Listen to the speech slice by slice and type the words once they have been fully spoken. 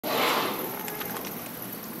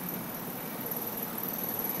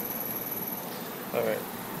Alright,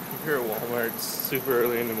 I'm here at Walmart. It's super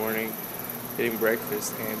early in the morning, getting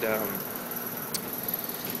breakfast, and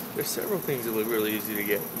there's several things that look really easy to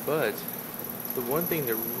get, but the one thing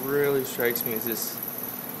that really strikes me is this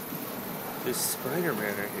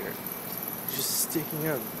Spiderman right here. He's just sticking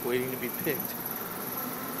up, waiting to be picked.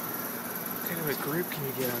 What kind of a grip can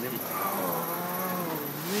you get on him? Oh,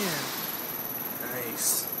 man.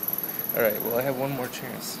 Nice. Alright, well, I have one more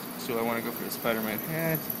chance, so I want to go for the Spiderman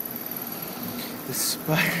hat, the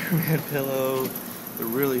Spiderman pillow, the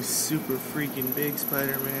really super freaking big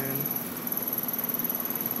Spiderman.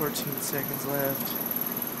 14 seconds left.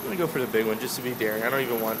 I'm gonna go for the big one just to be daring. I don't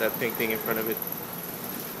even want that pink thing in front of it.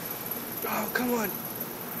 Oh, come on.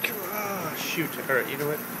 Come on. Oh, shoot. Alright, you know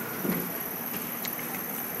what?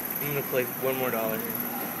 I'm gonna play one more dollar here.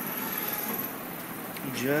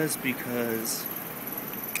 Just because.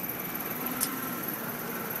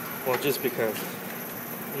 Well, just because.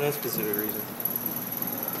 No specific reason.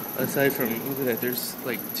 Aside from, look at that, there's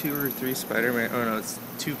like 2 or 3 Spider-Man. Oh no, it's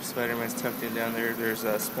 2 Spider-Mans tucked in down there. There's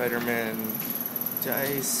a Spider-Man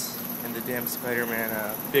dice and the damn Spider-Man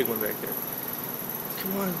big one back there.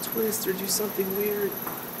 Come on, twist or do something weird.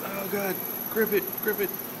 Oh god, grip it, grip it.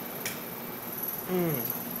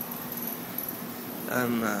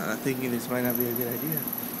 I'm thinking this might not be a good idea.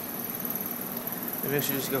 Maybe I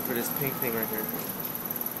should just go for this pink thing right here.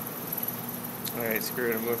 Alright, screw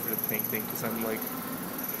it, I'm going for the pink thing because I'm like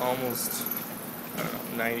almost, I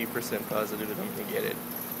don't know, 90% positive that I'm going to get it.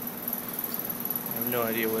 I have no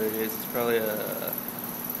idea what it is. It's probably a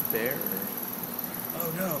bear?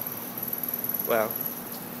 Oh no. Wow.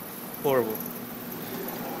 Horrible.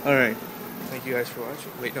 Alright, thank you guys for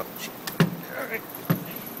watching. Wait, no. Alright.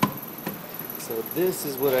 So this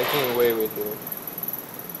is what I came away with here.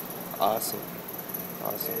 Awesome.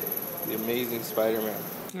 Awesome. The amazing Spider-Man.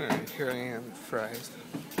 Alright, here I am at Fry's.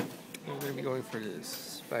 I'm going to be going for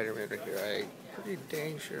this Spider-Man right here. I'm pretty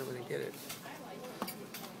dang sure I'm going to get it.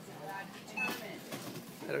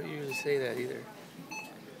 I don't usually say that either.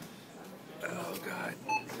 Oh god.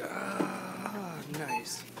 Ah,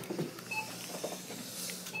 nice.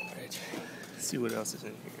 Alright, let's see what else is in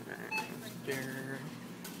here. Bear.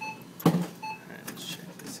 Alright, let's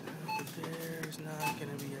check this out. The bear's not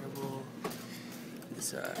going to be able.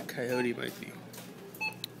 This coyote might be.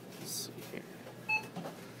 Let's see here.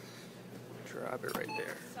 Drop it right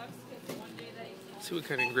there. See what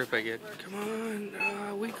kind of grip I get. Come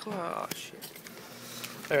on, weak claw. Oh, shit.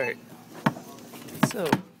 Alright. So,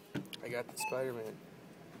 I got the Spider-Man.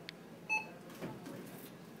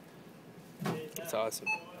 It's awesome.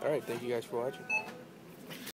 Alright, thank you guys for watching.